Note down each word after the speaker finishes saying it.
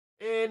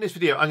In this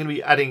video, I'm going to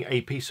be adding a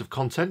piece of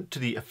content to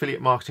the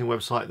affiliate marketing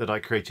website that I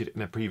created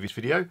in a previous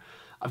video.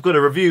 I've got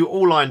a review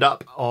all lined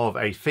up of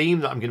a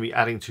theme that I'm going to be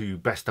adding to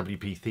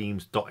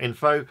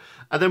bestwpthemes.info,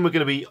 and then we're going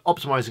to be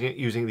optimizing it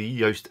using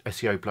the Yoast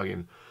SEO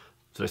plugin.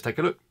 So let's take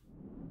a look.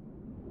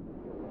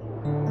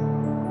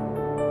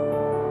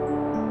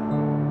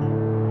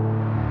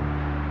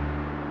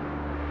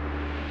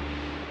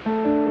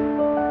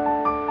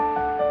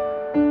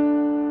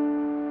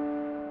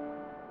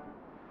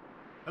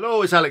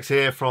 Hello, it's Alex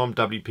here from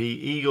WP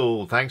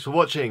Eagle. Thanks for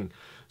watching.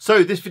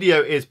 So this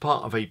video is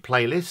part of a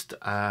playlist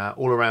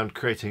all around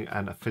creating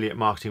an affiliate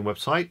marketing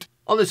website.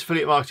 On this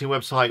affiliate marketing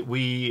website,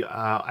 we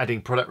are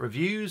adding product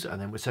reviews, and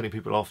then we're sending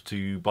people off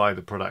to buy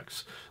the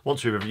products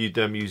once we've reviewed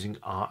them using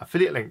our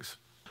affiliate links.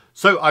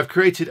 So I've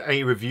created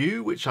a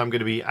review which I'm going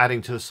to be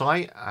adding to the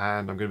site,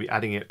 and I'm going to be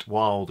adding it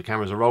while the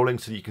cameras are rolling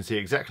so you can see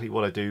exactly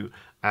what I do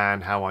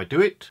and how I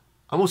do it.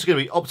 I'm also going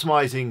to be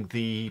optimizing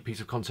the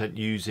piece of content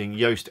using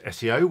Yoast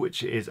SEO,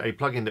 which is a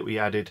plugin that we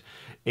added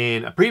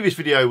in a previous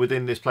video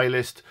within this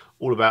playlist,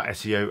 all about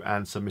SEO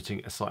and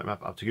submitting a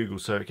sitemap up to Google.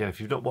 So again, if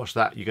you've not watched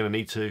that, you're going to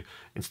need to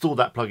install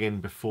that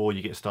plugin before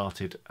you get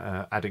started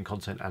adding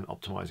content and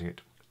optimizing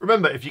it.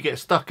 Remember, if you get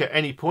stuck at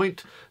any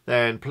point,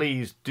 then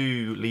please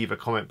do leave a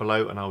comment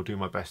below and I'll do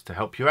my best to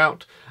help you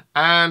out.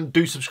 And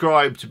do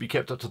subscribe to be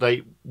kept up to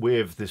date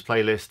with this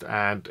playlist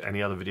and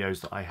any other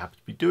videos that I happen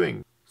to be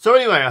doing. So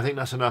anyway, I think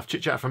that's enough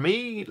chit chat from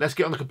me. Let's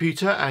get on the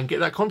computer and get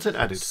that content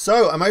added.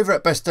 So I'm over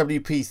at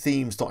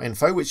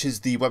bestwpthemes.info, which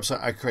is the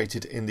website I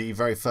created in the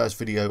very first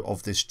video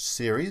of this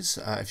series.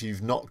 If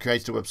you've not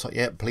created a website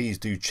yet, please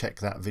do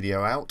check that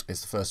video out. It's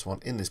the first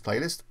one in this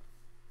playlist.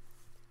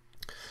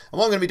 And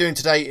what I'm going to be doing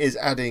today is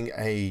adding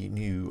a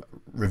new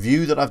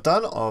review that I've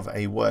done of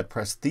a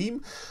WordPress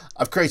theme.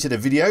 I've created a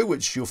video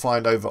which you'll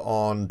find over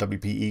on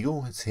WP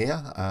Eagle. It's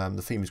here.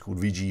 The theme is called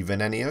VG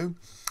Venenio.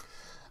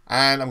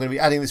 And I'm going to be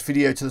adding this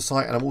video to the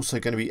site, and I'm also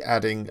going to be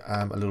adding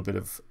a little bit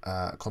of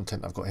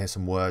content. I've got here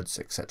some words,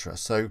 etc.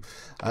 So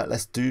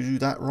let's do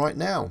that right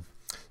now.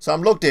 So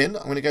I'm logged in.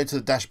 I'm going to go to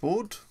the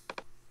dashboard.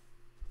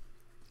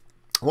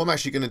 What I'm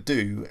actually going to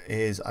do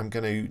is I'm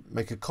going to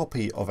make a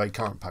copy of a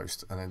current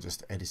post and then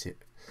just edit it.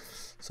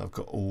 So I've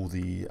got all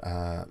the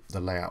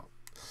layout.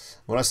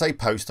 When I say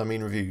post, I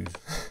mean reviews.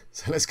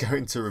 So let's go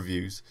into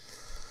reviews.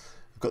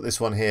 I've got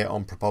this one here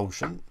on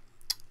propulsion,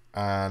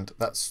 and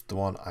that's the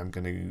one I'm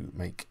going to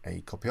make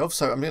a copy of.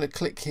 So I'm going to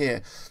click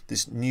here,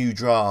 this new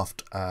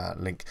draft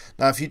link.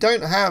 Now, if you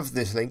don't have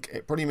this link,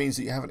 it probably means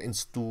that you haven't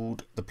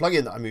installed the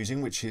plugin that I'm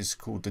using, which is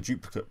called the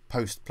duplicate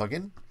post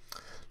plugin.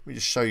 Let me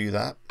just show you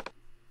that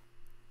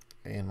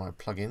in my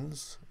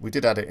plugins. We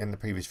did add it in the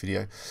previous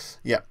video.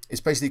 Yeah,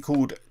 it's basically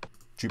called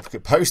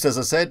duplicate post, as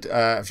I said.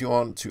 If you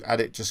want to add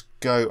it, just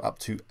go up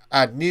to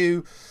add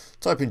new,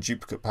 type in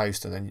duplicate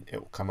post, and then it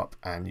will come up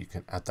and you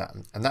can add that.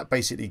 And that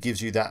basically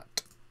gives you that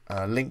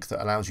link that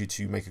allows you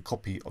to make a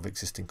copy of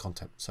existing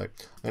content. So I'm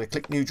going to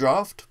click new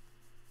draft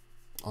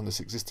on this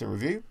existing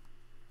review,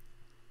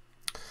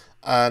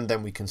 and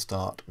then we can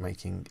start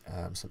making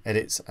some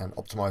edits and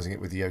optimizing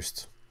it with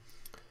Yoast.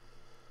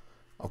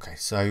 Okay,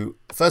 so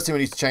the first thing we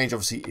need to change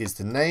obviously is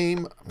the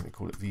name. I'm going to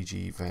call it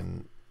VG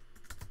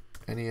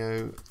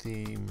Venenio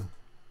theme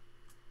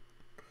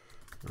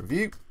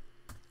review.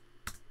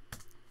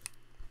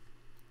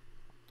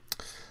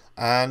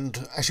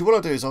 And actually what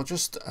I'll do is I'll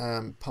just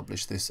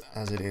publish this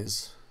as it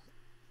is,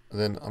 and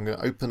then I'm going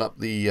to open up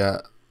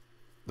the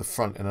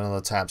front in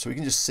another tab so we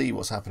can just see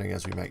what's happening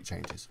as we make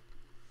changes.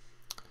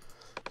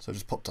 So I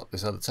just popped up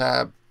this other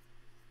tab,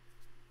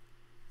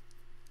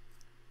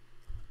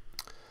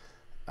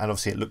 and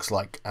obviously it looks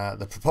like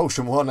the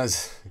propulsion one,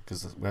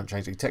 because we haven't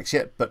changed any text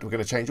yet, but we're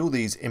going to change all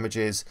these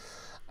images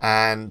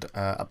and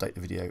update the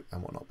video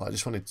and whatnot. But I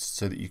just wanted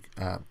so that you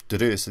to do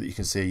this so that you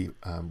can see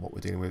what we're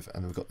dealing with.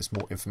 And we've got this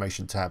more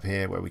information tab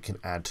here where we can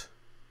add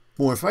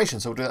more information,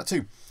 so we'll do that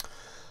too.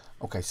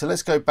 Okay, so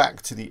let's go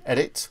back to the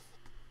edit.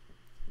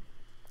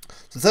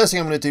 So the first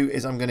thing I'm going to do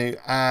is I'm going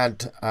to add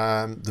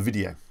the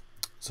video.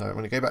 So I'm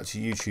going to go back to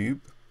YouTube,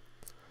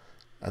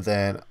 and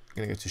then I'm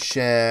going to go to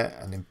share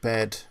and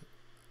embed.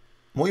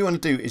 What you want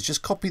to do is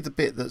just copy the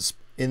bit that's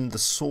in the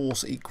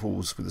source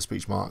equals with the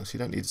speech marks. You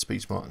don't need the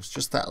speech marks,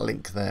 just that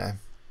link there.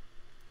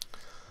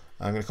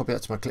 I'm going to copy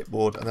that to my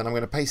clipboard, and then I'm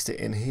going to paste it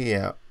in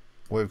here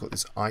where we've got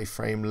this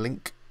iframe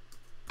link.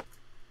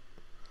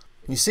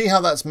 You see how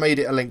that's made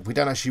it a link? We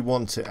don't actually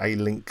want it a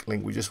link,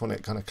 we just want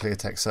it kind of clear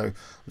text. So I'm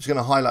just going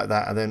to highlight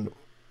that, and then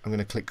I'm going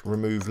to click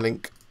remove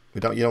link.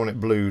 You don't want it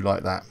blue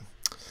like that.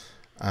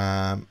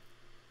 And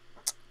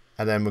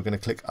then we're going to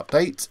click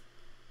update.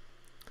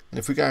 And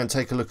if we go and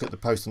take a look at the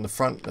post on the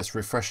front, let's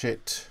refresh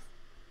it.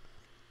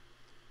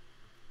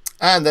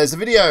 And there's the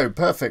video,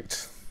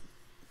 perfect.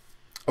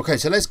 Okay,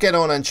 so let's get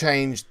on and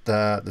change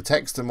the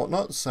text and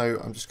whatnot.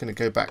 So I'm just going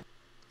to go back.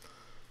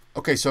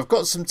 Okay, so I've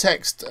got some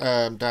text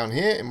down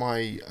here in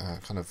my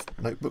kind of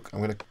notebook. I'm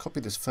going to copy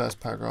this first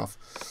paragraph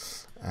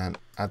and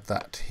add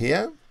that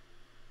here.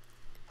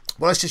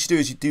 What I suggest you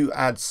do is you do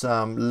add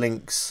some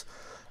links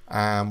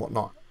and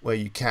whatnot where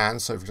you can.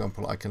 So for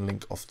example, I can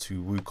link off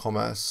to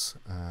WooCommerce.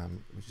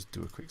 We just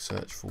do a quick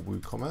search for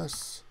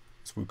WooCommerce.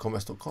 It's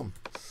woocommerce.com.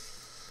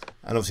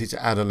 And obviously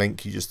to add a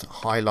link, you just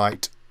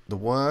highlight the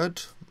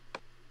word,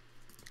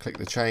 click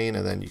the chain,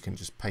 and then you can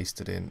just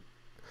paste it in.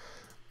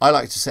 I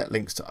like to set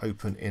links to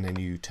open in a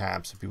new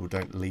tab so people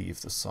don't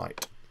leave the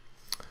site.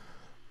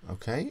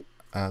 Okay,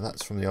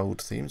 that's from the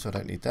old theme, so I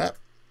don't need that.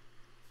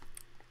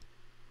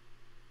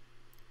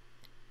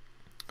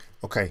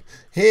 Okay,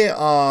 here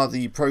are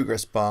the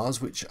progress bars,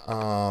 which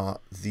are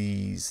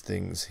these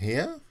things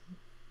here.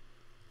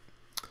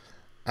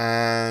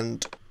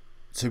 And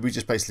so we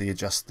just basically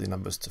adjust the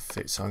numbers to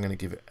fit. So I'm going to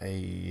give it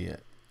a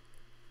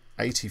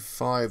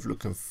 85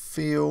 look and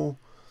feel.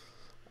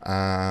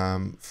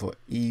 For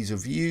ease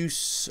of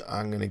use,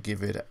 I'm going to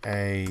give it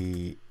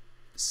a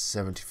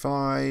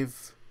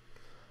 75.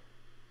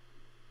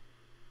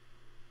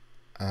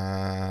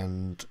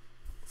 And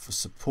for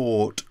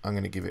support, I'm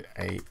going to give it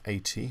a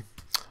 80.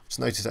 Just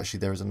notice actually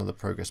there is another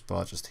progress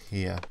bar just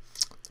here.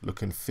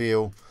 Look and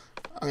feel.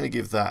 I'm going to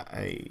give that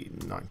a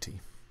 90.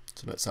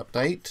 So let's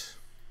update.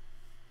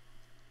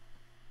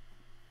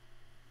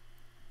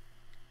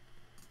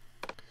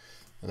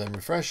 And then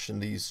refresh,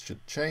 and these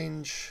should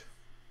change.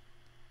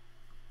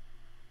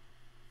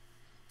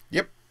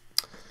 Yep,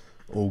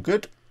 all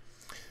good.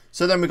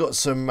 So then we've got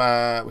some,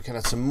 we can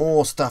add some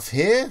more stuff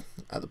here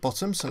at the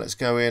bottom. So let's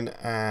go in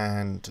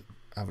and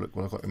have a look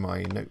what I've got in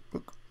my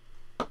notebook.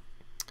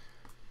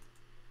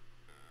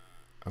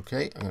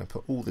 Okay, I'm going to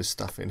put all this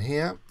stuff in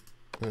here.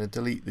 I'm going to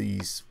delete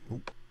these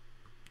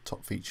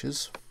top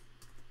features.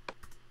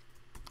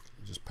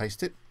 Just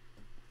paste it.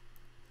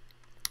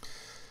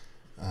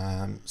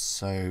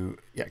 So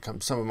yeah,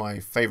 some of my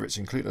favorites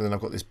include, and then I've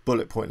got this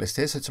bullet point list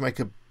here. So to make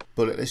a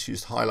bullet list, you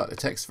just highlight the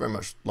text, very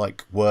much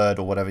like Word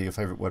or whatever your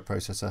favorite word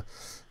processor,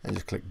 and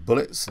just click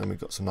bullets. And then we've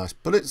got some nice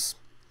bullets.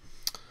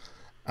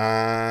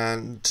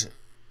 And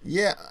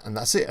yeah, and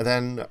that's it. And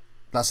then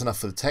that's enough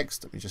for the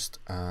text. Let me just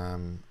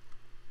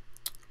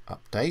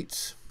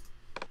update.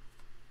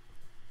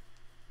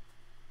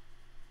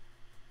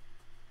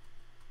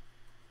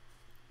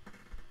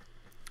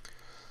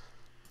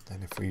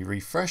 Then if we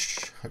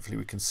refresh, hopefully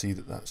we can see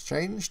that that's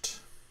changed.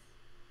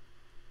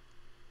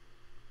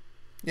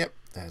 Yep,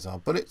 there's our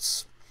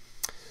bullets.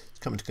 It's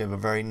coming together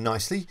very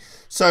nicely.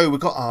 So we've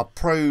got our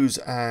pros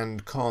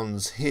and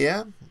cons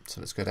here.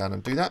 So let's go down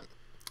and do that.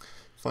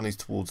 Find these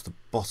towards the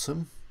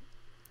bottom.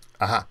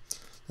 Aha.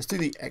 Let's do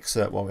the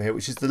excerpt while we're here,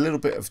 which is the little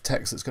bit of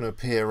text that's going to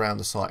appear around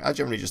the site. I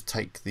generally just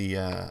take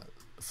the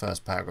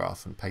first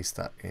paragraph and paste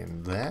that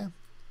in there.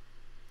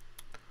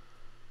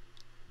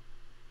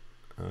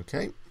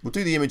 Okay, we'll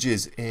do the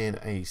images in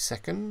a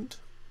second.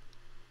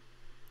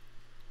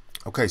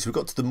 Okay, so we've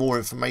got to the more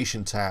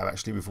information tab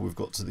actually before we've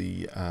got to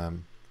the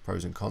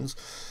pros and cons.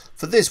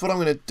 For this, what I'm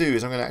going to do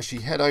is I'm going to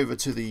actually head over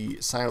to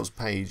the sales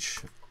page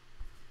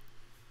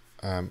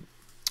on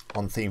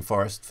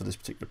ThemeForest for this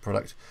particular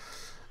product,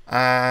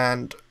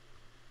 and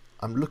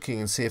I'm looking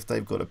and see if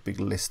they've got a big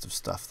list of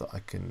stuff that I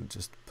can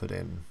just put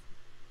in.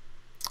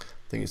 I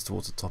think it's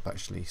towards the top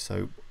actually,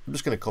 so I'm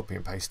just going to copy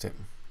and paste it.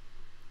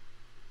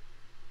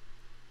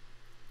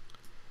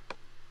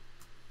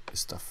 This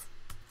stuff,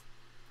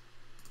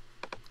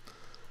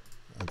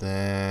 and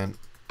then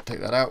take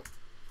that out,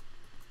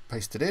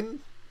 paste it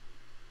in.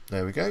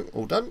 There we go,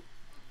 all done.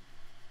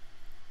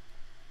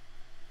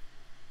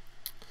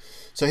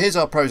 So here's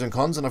our pros and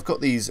cons, and I've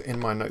got these in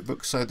my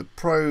notebook. So the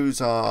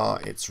pros are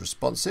it's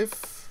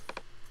responsive.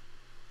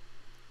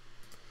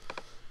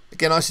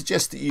 Again, I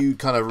suggest that you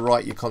kind of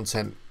write your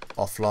content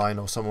offline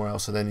or somewhere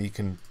else, and then you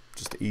can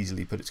just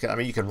easily put it together. I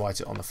mean, you can write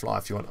it on the fly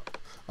if you want.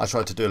 I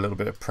tried to do a little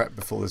bit of prep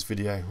before this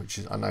video, which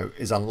is, I know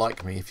is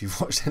unlike me if you've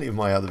watched any of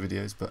my other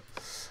videos, but I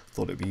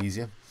thought it'd be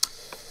easier.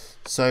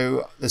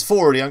 So there's 4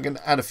 already. I'm going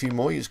to add a few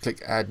more. You just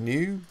click add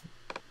new.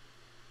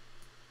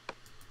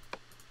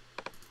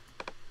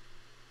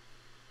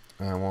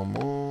 And 1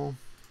 more.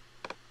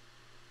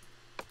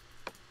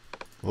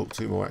 Oh,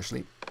 2 more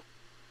actually.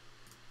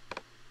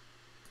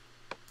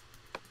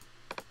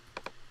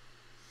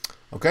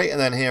 Okay, and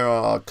then here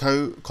are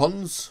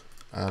cons,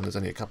 and there's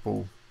only a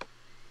couple.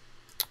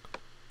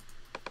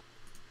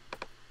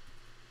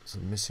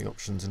 Some missing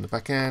options in the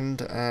back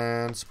end,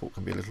 and support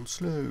can be a little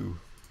slow.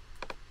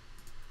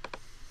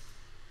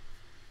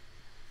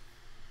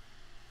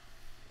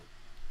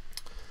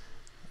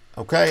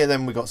 Okay, and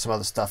then we've got some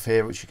other stuff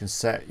here which you can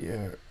set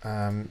your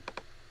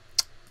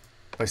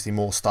basically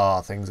more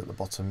star things at the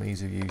bottom,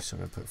 ease of use. I'm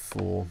going to put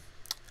 4.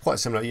 Quite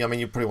similar. I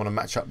mean, you probably want to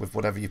match up with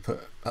whatever you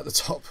put at the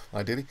top,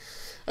 ideally.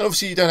 And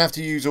obviously, you don't have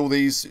to use all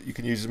these. You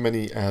can use as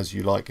many as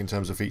you like in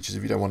terms of features.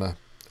 If you don't want to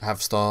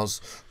have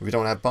stars, or if you don't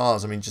want to have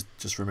bars, I mean,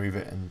 just remove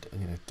it and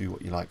you know, do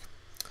what you like.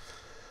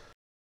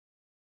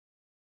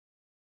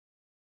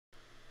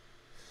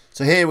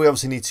 So here we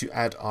obviously need to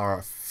add our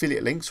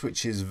affiliate links,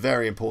 which is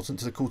very important,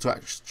 to the call to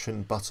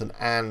action button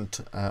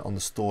and on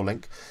the store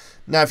link.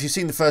 Now, if you've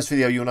seen the first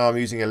video, you'll know I'm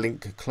using a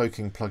link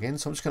cloaking plugin.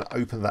 So I'm just going to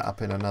open that up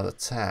in another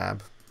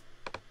tab.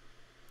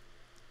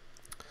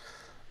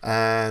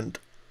 And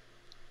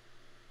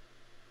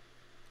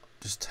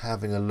just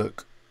having a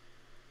look,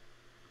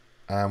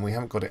 and we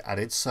haven't got it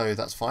added, so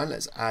that's fine.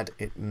 Let's add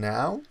it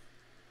now.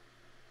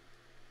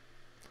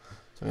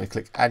 So I'm going to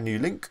click add new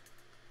link,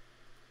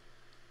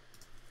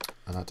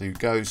 and I do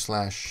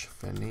go/Venino.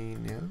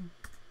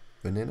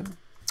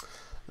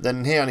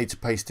 Then here I need to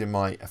paste in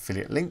my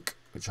affiliate link,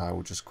 which I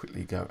will just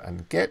quickly go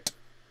and get.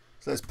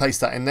 So let's paste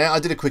that in there. I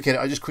did a quick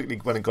edit. I just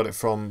quickly went and got it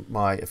from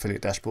my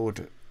affiliate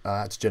dashboard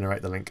to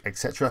generate the link,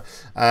 etc.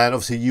 And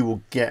obviously you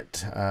will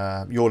get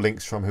your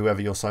links from whoever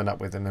you're signed up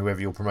with and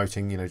whoever you're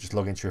promoting. You know, just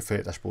log into your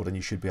affiliate dashboard and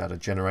you should be able to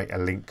generate a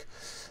link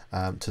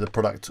to the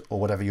product or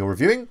whatever you're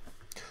reviewing.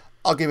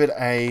 I'll give it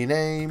a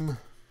name,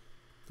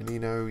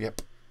 Benino,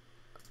 yep,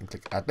 and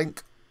click add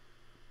link.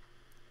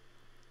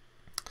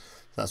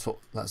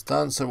 That's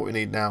done. So what we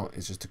need now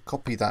is just to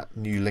copy that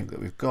new link that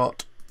we've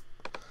got.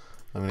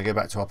 I'm going to go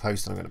back to our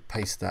post and I'm going to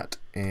paste that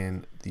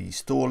in the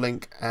store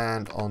link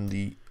and on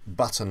the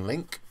button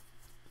link.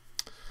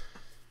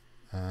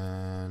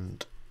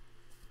 And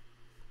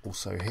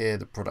also here,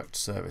 the product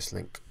service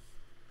link.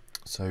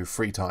 So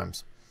 3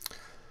 times. A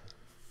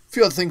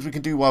few other things we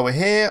can do while we're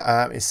here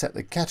is set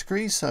the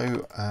category.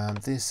 So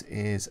this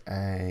is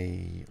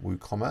a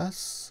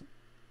WooCommerce.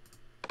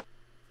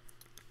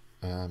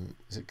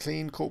 Is it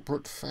clean,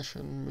 corporate,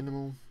 fashion,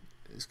 minimal?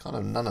 It's kind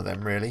of none of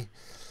them really.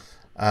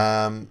 So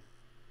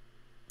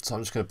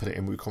I'm just going to put it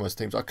in WooCommerce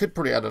themes. I could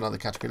probably add another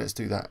category. Let's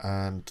do that,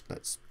 and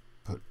let's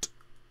put.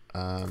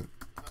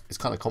 It's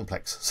kind of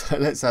complex, so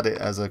let's add it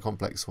as a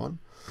complex one.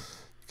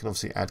 You can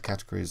obviously add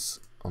categories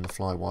on the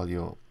fly while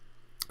you're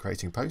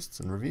creating posts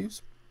and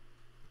reviews.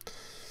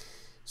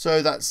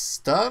 So that's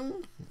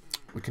done.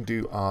 We can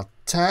do our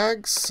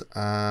tags.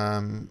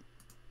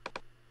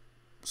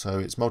 So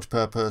it's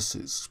multi-purpose,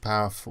 it's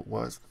powerful,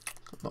 well, it's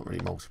not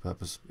really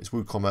multi-purpose, it's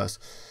WooCommerce.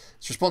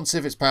 It's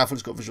responsive, it's powerful,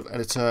 it's got visual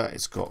editor,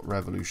 it's got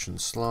revolution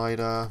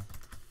slider.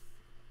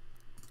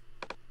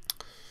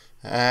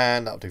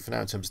 And that'll do for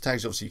now in terms of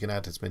tags. Obviously you can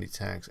add as many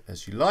tags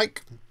as you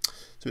like.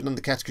 So we've done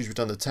the categories, we've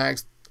done the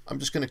tags. I'm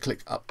just going to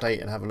click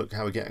update and have a look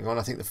how we're getting on.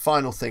 I think the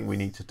final thing we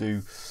need to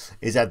do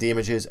is add the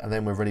images, and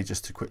then we're ready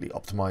just to quickly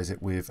optimize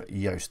it with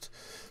Yoast.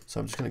 So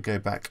I'm just going to go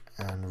back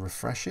and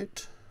refresh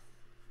it.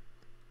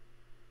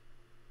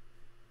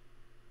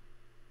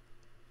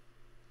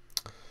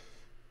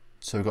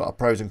 So we've got our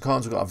pros and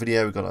cons, we've got our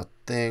video, we've got our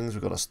things,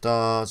 we've got our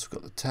stars,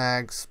 we've got the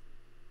tags.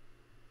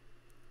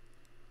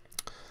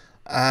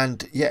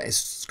 And yeah,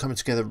 it's coming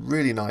together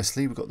really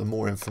nicely. We've got the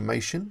more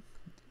information,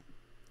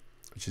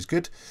 which is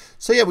good.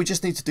 So yeah, we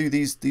just need to do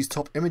these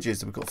top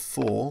images. We've got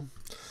 4.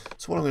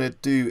 So what I'm going to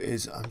do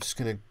is I'm just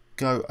going to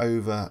go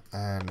over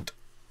and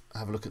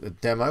have a look at the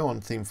demo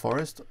on Theme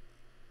Forest.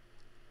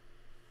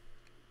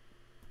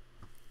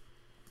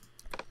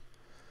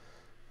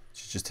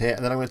 Just here,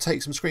 and then I'm going to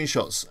take some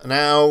screenshots.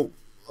 Now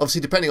obviously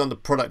depending on the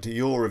product that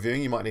you're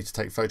reviewing, you might need to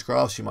take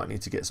photographs, you might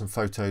need to get some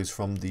photos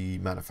from the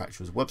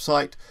manufacturer's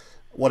website,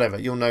 whatever,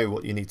 you'll know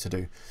what you need to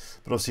do.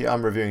 But obviously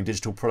I'm reviewing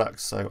digital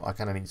products, so I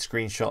kind of need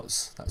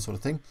screenshots, that sort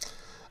of thing.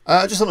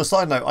 Just on a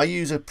side note, I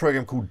use a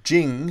program called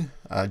Jing,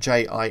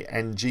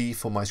 J-I-N-G,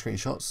 for my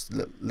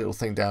screenshots. Little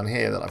thing down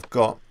here that I've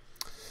got.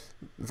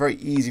 Very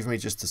easy for me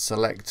just to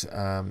select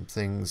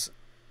things,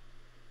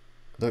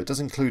 though it does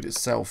include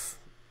itself,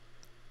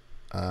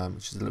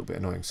 which is a little bit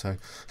annoying. So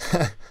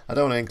I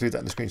don't want to include that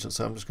in the screenshot,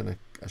 so I'm just going to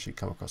actually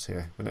come across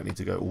here. We don't need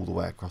to go all the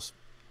way across.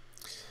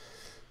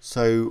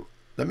 So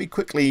let me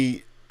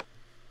quickly,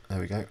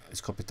 there we go,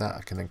 it's copied that.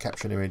 I can then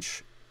capture an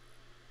image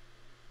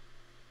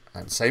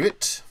and save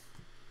it.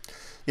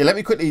 Yeah, let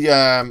me quickly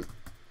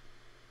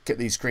get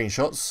these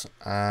screenshots,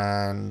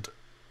 and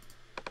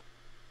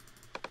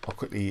I'll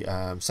quickly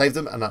save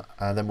them,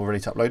 and then we're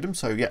ready to upload them.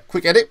 So yeah,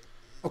 quick edit.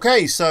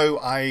 Okay, so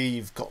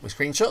I've got my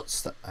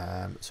screenshots.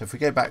 So if we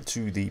go back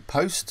to the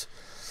post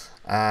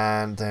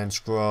and then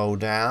scroll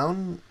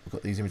down, we've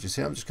got these images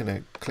here. I'm just going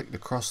to click the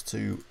cross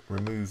to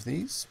remove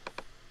these.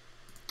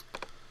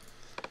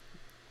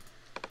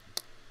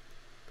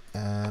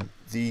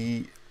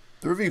 The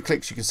review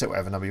clicks, you can set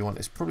whatever number you want.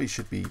 It probably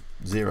should be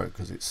 0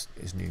 because it's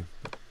new.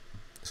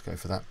 Let's go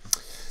for that.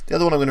 The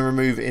other one I'm going to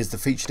remove is the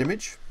featured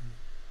image.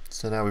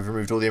 So now we've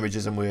removed all the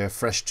images and we're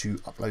fresh to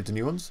upload the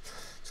new ones.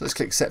 So let's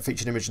click set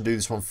featured image and do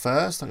this one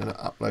first. I'm going to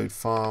upload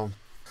file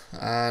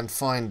and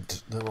find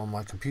them on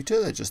my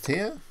computer. They're just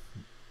here.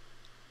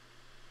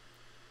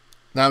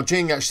 Now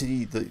Jing,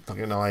 actually, the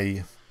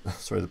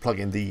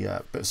plugin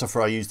the bit of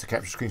software I use to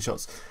capture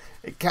screenshots,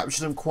 it captures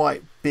them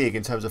quite big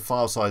in terms of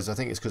file size. I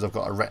think it's because I've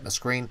got a retina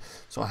screen,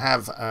 so I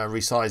have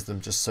resized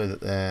them just so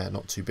that they're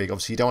not too big.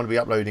 Obviously you don't want to be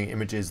uploading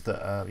images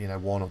that are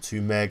 1 or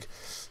 2 meg.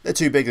 They're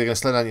too big, they're going to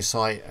slow down your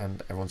site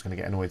and everyone's going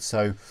to get annoyed.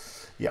 So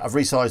yeah, I've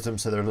resized them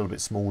so they're a little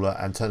bit smaller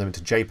and turned them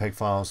into JPEG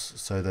files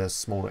so they're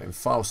smaller in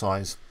file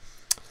size.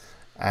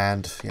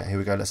 And yeah, here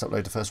we go, let's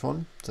upload the first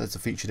one. So that's the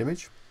featured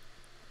image.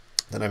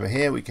 Then over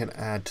here we can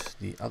add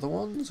the other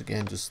ones.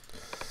 Again, just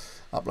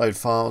upload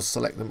files,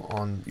 select them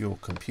on your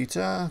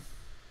computer.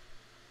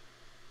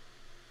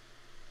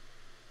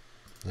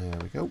 There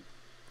we go.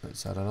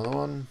 Let's add another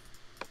one.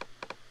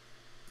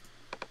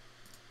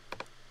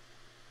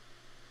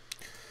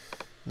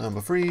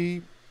 Number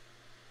 3.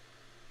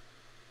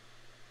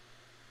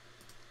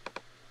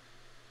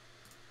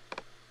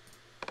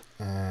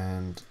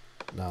 And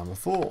number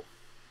 4.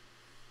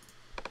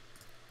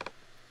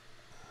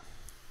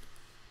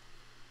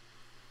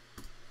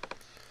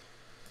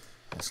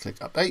 Let's click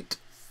update.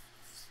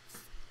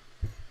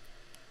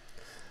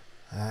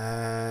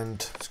 And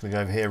I'm just going to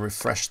go over here,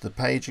 refresh the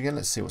page again.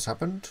 Let's see what's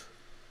happened.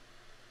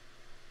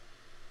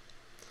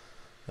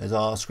 There's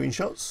our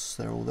screenshots.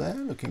 They're all there,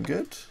 looking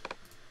good.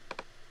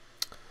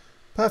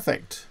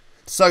 Perfect.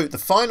 So the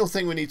final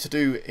thing we need to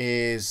do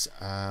is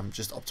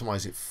just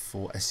optimize it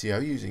for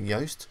SEO using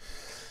Yoast.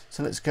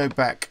 So let's go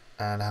back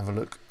and have a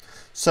look.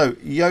 So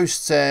Yoast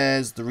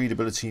says the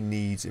readability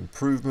needs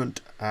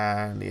improvement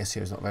and the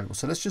SEO is not available.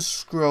 So let's just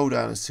scroll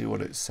down and see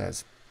what it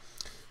says.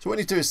 So what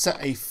we need to do is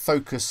set a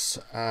focus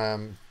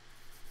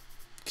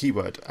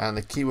keyword, and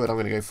the keyword I'm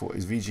going to go for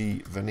is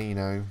VG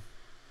Veneno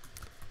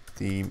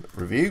theme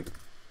review.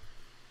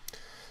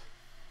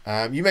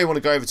 You may want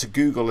to go over to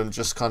Google and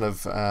just kind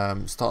of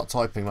start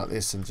typing like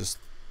this and just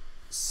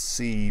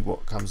see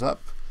what comes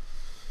up.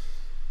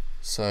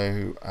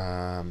 So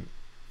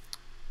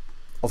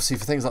obviously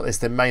for things like this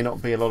there may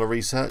not be a lot of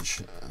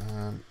research.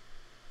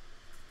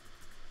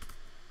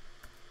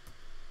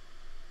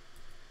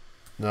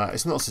 No,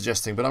 it's not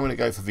suggesting, but I'm going to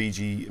go for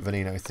VG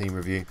Veneno theme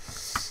review.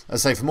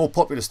 As I say, for more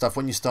popular stuff,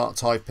 when you start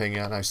typing,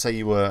 I know, say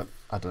you were,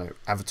 I don't know,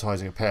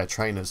 advertising a pair of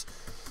trainers,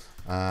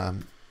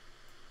 you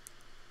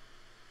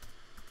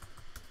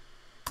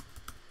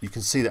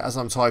can see that as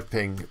I'm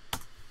typing,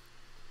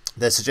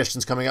 there's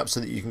suggestions coming up so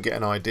that you can get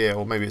an idea,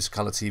 or maybe it's a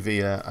colour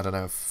TV, I don't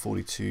know, a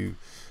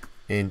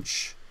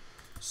 42-inch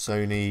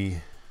Sony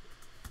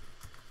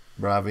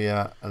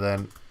Bravia, and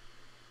then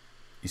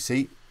you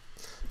see,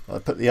 I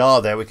put the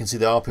R there, we can see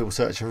there are people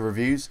searching for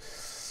reviews.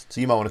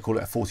 So you might want to call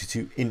it a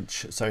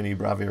 42-inch Sony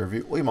Bravia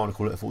review, or you might want to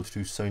call it a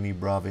 42 Sony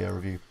Bravia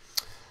review.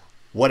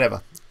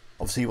 Whatever.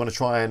 Obviously you want to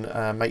try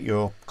and make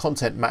your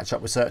content match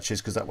up with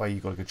searches, because that way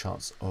you've got a good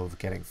chance of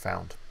getting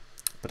found.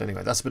 But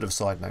anyway, that's a bit of a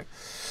side note.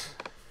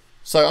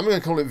 So I'm going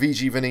to call it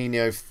VG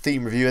Veneno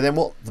theme review, and then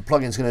what the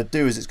plugin's going to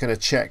do is it's going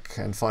to check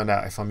and find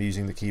out if I'm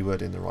using the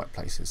keyword in the right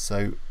places.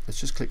 So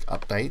let's just click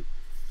update.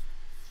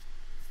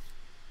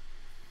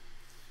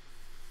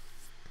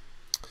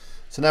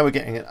 So now we're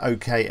getting an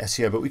okay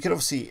SEO, but we could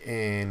obviously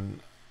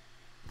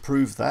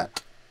improve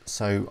that.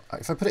 So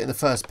if I put it in the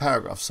first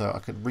paragraph, so I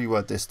could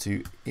reword this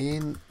to,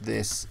 in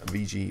this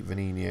VG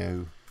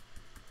Veneno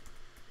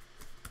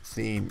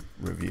theme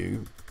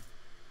review,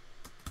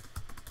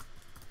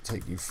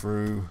 take you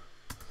through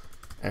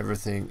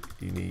everything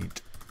you need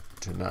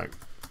to know. I'm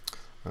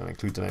going to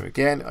include the name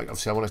again.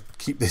 Obviously I want to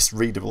keep this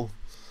readable.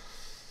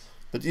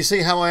 But you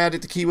see how I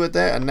added the keyword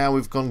there, and now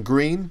we've gone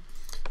green.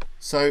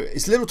 So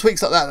it's little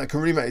tweaks like that that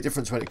can really make a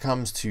difference when it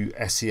comes to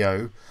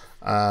SEO.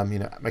 You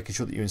know, making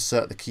sure that you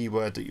insert the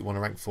keyword that you want to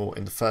rank for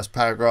in the first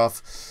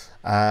paragraph.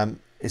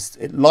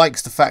 It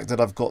likes the fact that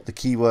I've got the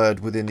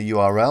keyword within the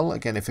URL.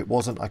 Again, if it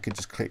wasn't, I could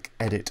just click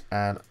edit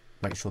and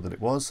make sure that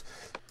it was.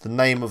 The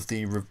name of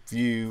the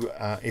review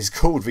is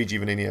called VG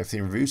Veneno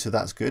theme review, so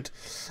that's good.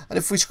 And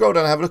if we scroll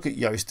down and have a look at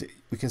Yoast,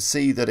 we can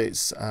see that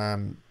it's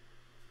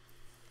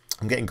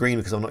I'm getting green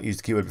because I've not used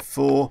the keyword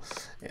before.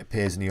 It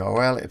appears in the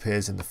URL, it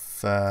appears in the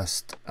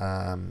first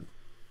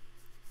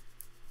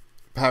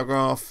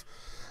paragraph.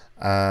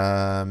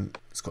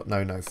 It's got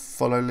no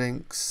follow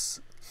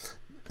links.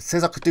 It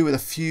says I could do with a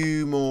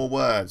few more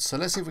words. So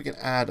let's see if we can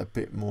add a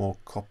bit more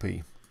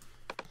copy.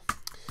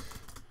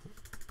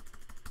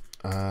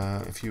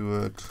 If you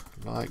would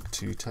like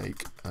to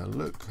take a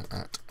look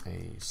at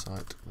a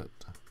site that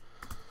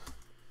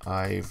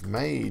I've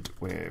made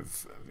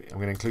with, I'm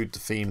going to include the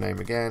theme name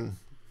again.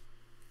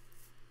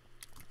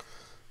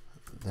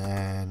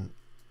 Then,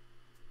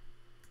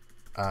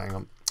 hang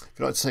on. If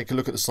you'd like to take a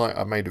look at the site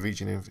I've made of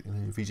VG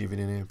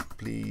Veneno,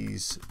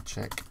 please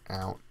check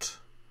out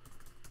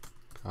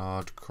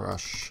Card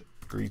Crush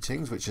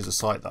Greetings, which is a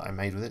site that I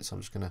made with it. So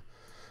I'm just going to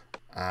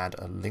add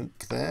a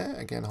link there.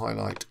 Again,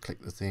 highlight,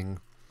 click the thing,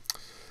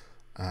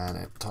 and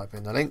then type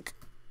in the link.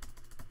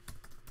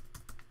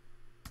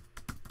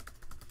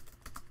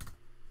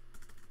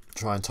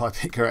 Try and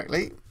type it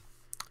correctly.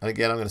 And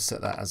again, I'm going to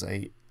set that as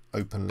a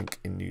open link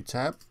in new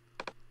tab.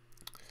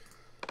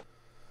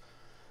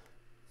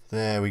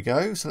 There we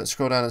go. So let's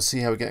scroll down and see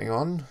how we're getting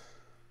on.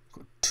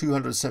 Got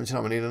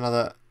 279. We need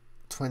another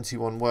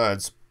 21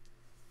 words.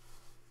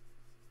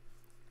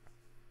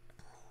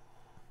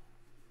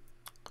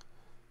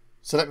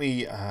 So let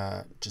me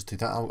just do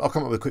that. I'll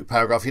come up with a quick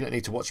paragraph. You don't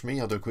need to watch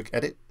me. I'll do a quick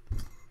edit.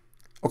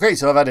 Okay,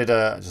 so I've added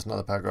just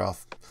another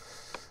paragraph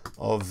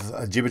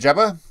of jibber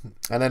jabber.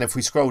 And then if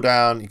we scroll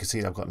down, you can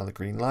see I've got another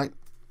green light.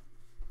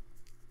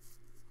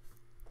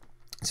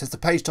 It says the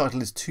page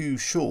title is too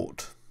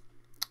short.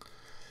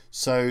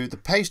 So the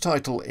page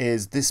title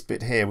is this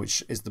bit here,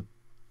 which is the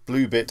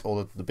blue bit,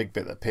 or the big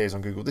bit that appears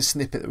on Google. This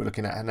snippet that we're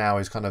looking at now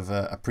is kind of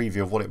a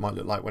preview of what it might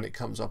look like when it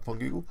comes up on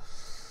Google.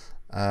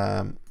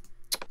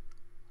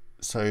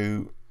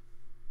 So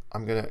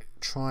I'm going to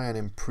try and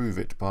improve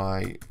it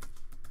by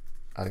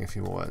adding a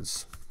few more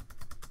words.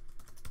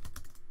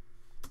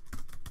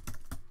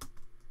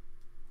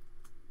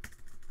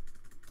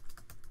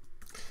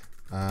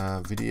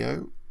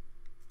 video,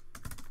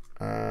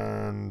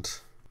 and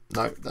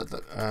no,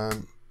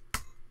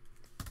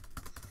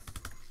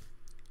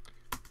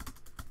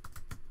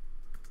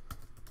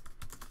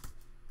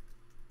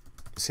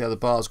 see how the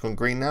bar's gone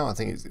green now? I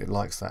think it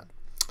likes that.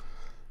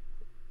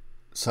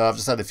 So I've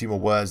just added a few more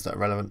words that are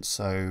relevant.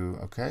 So,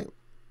 okay.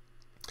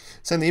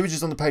 Saying the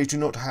images on the page do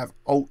not have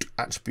alt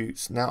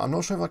attributes. Now, I'm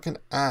not sure if I can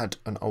add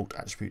an alt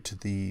attribute to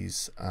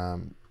these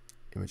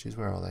images.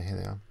 Where are they? Here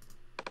they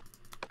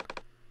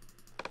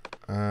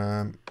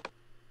are.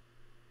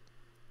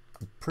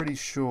 I'm pretty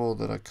sure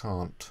that I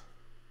can't.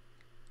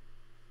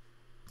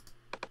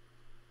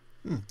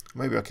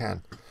 Maybe I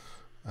can.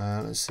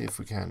 Let's see if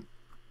we can.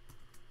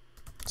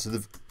 So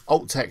the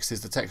alt text is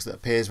the text that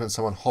appears when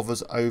someone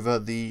hovers over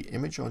the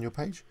image on your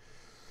page.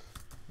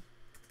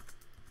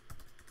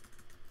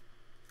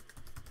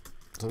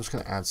 So I'm just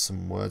going to add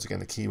some words again,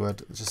 the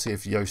keyword. Let's just see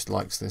if Yoast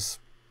likes this.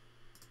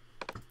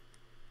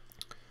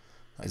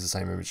 That is the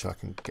same image, so I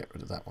can get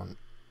rid of that one.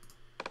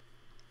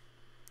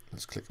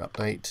 Let's click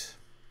update.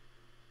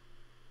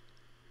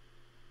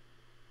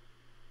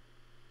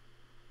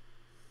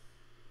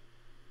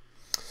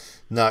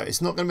 No,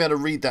 it's not going to be able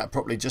to read that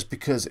properly just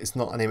because it's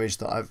not an image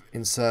that I've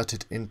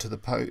inserted into the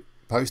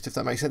post, if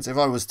that makes sense. If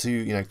I was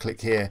to, click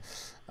here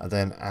and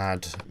then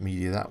add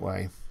media that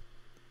way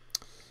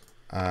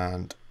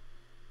and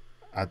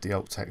add the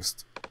alt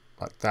text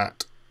like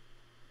that,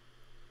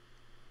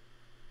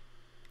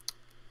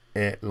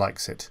 it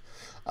likes it.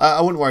 I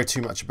wouldn't worry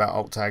too much about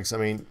alt tags. I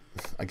mean,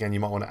 again,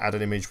 you might want to add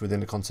an image within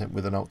the content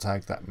with an alt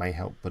tag. That may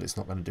help, but it's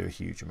not going to do a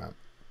huge amount.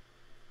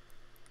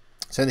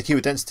 So the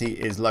keyword density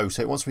is low,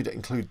 so it wants me to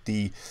include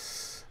the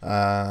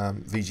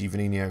VG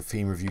Veneno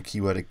theme review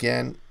keyword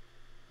again.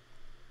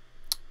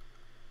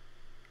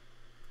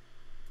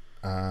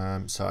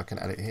 So I can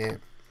add it here.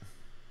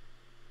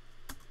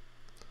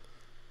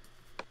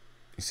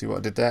 You see what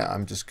I did there?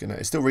 I'm just gonna,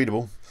 it's still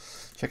readable.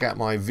 Check out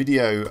my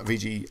video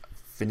VG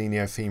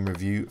Veneno theme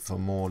review for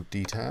more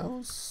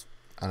details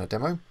and a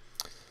demo.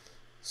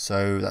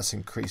 So that's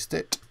increased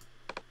it.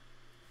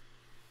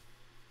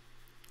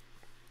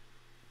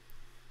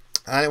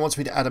 And it wants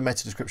me to add a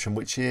meta description,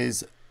 which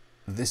is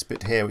this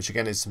bit here, which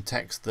again is some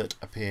text that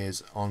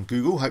appears on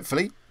Google,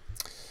 hopefully.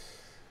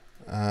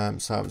 So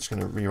I'm just going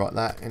to rewrite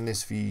that in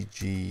this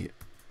VG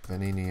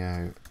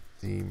Veneno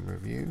theme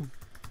review.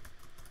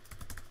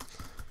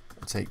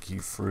 I'll take you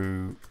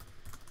through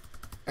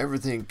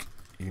everything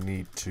you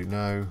need to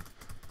know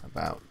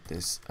about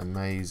this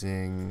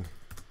amazing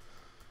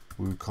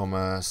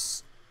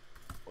WooCommerce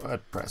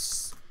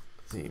WordPress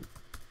theme.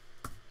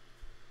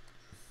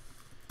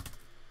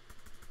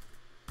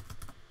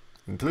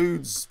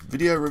 Includes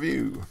video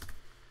review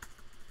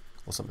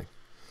or something.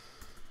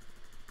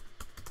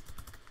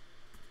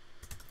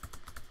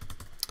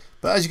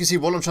 But as you can see,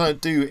 what I'm trying to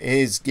do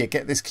is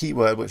get this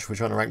keyword, which we're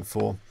trying to rank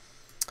for,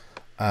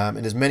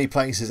 in as many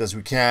places as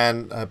we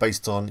can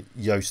based on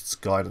Yoast's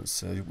guidance.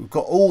 So we've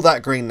got all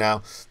that green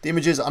now. The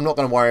images I'm not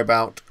going to worry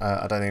about.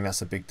 I don't think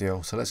that's a big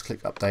deal. So let's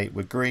click update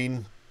with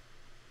green.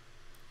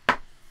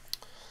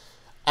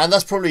 And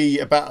that's probably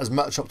about as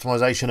much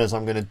optimization as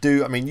I'm going to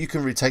do. I mean, you can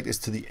really take this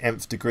to the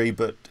nth degree,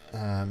 but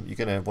you're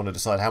going to want to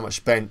decide how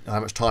much time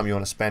you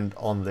want to spend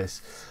on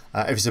this.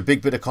 If it's a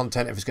big bit of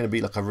content, if it's going to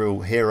be like a real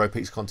hero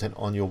piece of content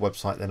on your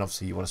website, then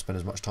obviously you want to spend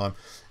as much time.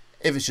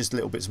 If it's just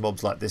little bits and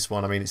bobs like this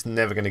one, I mean, it's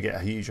never going to get a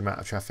huge amount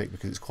of traffic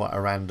because it's quite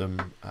a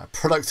random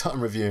product that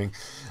I'm reviewing.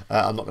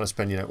 I'm not going to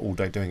spend all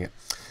day doing it.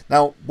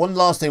 Now, one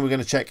last thing we're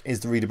going to check is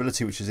the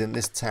readability, which is in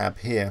this tab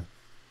here.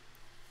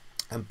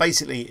 And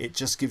basically, it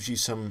just gives you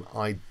some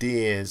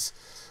ideas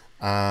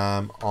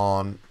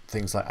on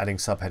things like adding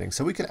subheadings.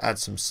 So we can add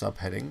some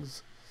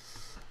subheadings.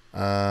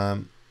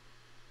 I'm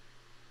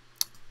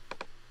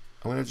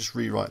going to just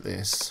rewrite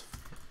this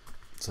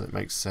so it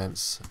makes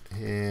sense.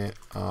 Here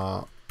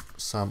are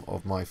some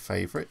of my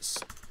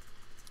favorites.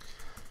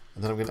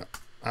 And then I'm going to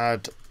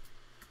add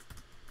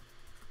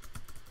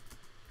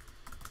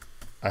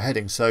a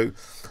heading. So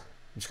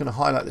I'm just going to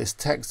highlight this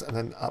text, and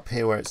then up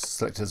here where it's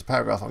selected as a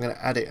paragraph, I'm going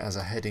to add it as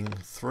a heading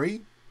 3.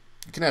 You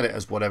can add it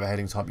as whatever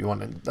heading type you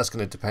want, and that's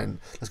going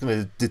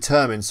to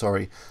determine,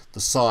 the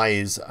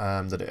size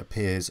that it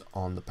appears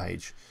on the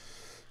page.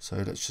 So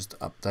let's just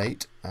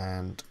update,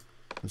 and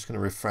I'm just going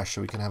to refresh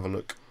so we can have a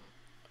look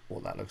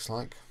what that looks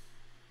like.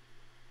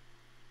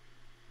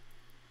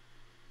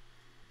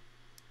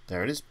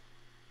 There it is.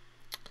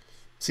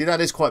 See, that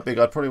is quite big.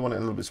 I'd probably want it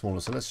a little bit smaller.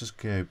 So let's just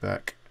go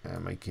back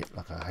and make it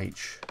like a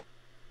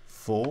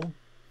H4.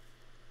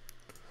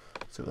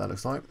 See what that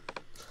looks like.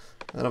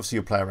 And obviously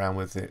you'll play around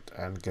with it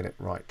and get it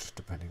right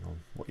depending on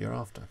what you're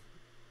after.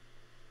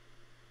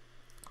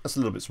 That's a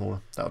little bit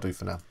smaller. That'll do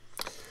for now.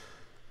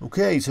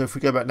 Okay, so if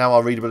we go back now,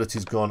 our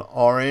readability's gone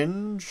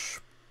orange.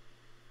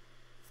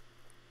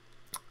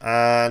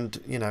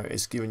 And, you know,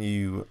 it's giving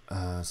you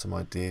some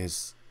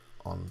ideas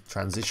on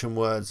transition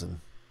words and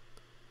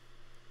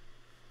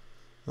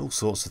all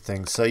sorts of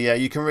things. So yeah,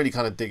 you can really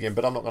kind of dig in,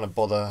 but I'm not going to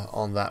bother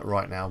on that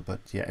right now.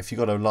 But yeah, if you've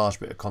got a large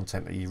bit of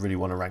content that you really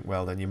want to rank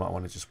well, then you might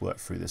want to just work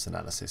through this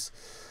analysis.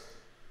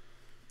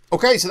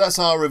 Okay, so that's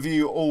our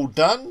review all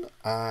done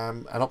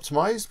and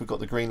optimized. We've got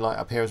the green light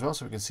up here as well,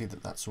 so we can see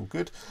that that's all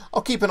good.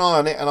 I'll keep an eye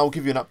on it and I'll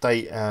give you an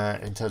update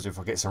in terms of if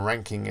I get some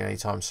ranking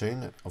anytime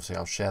soon. Obviously,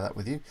 I'll share that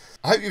with you.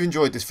 I hope you've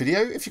enjoyed this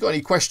video. If you've got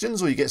any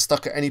questions or you get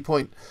stuck at any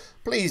point,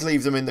 please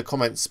leave them in the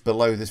comments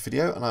below this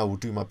video and I will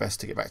do my best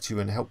to get back to you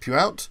and help you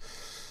out.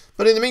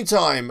 But in the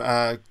meantime,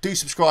 do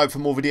subscribe for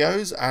more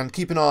videos and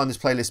keep an eye on this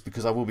playlist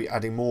because I will be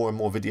adding more and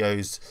more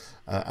videos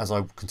as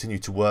I continue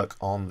to work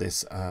on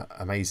this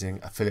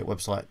amazing affiliate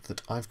website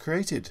that I've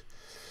created.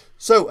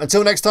 So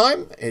until next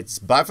time, it's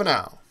bye for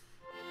now.